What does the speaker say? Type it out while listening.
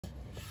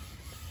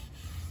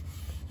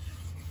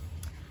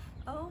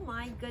Oh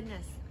my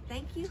goodness,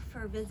 thank you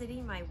for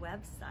visiting my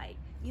website.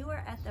 You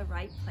are at the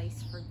right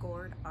place for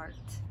gourd art.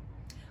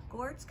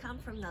 Gourds come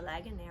from the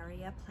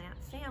Lagenaria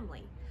plant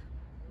family.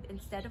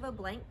 Instead of a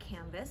blank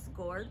canvas,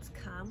 gourds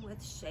come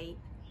with shape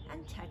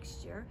and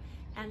texture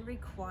and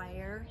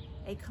require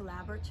a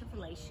collaborative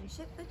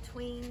relationship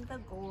between the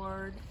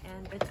gourd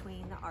and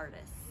between the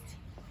artist.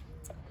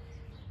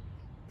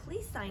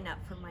 Please sign up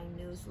for my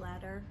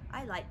newsletter.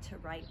 I like to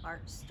write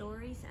art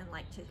stories and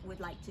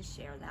would like to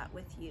share that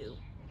with you.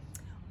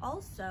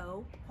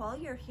 Also, while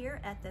you're here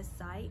at the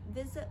site,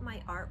 visit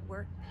my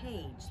artwork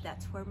page.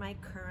 That's where my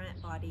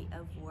current body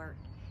of work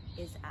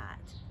is at.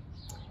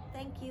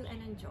 Thank you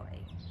and enjoy.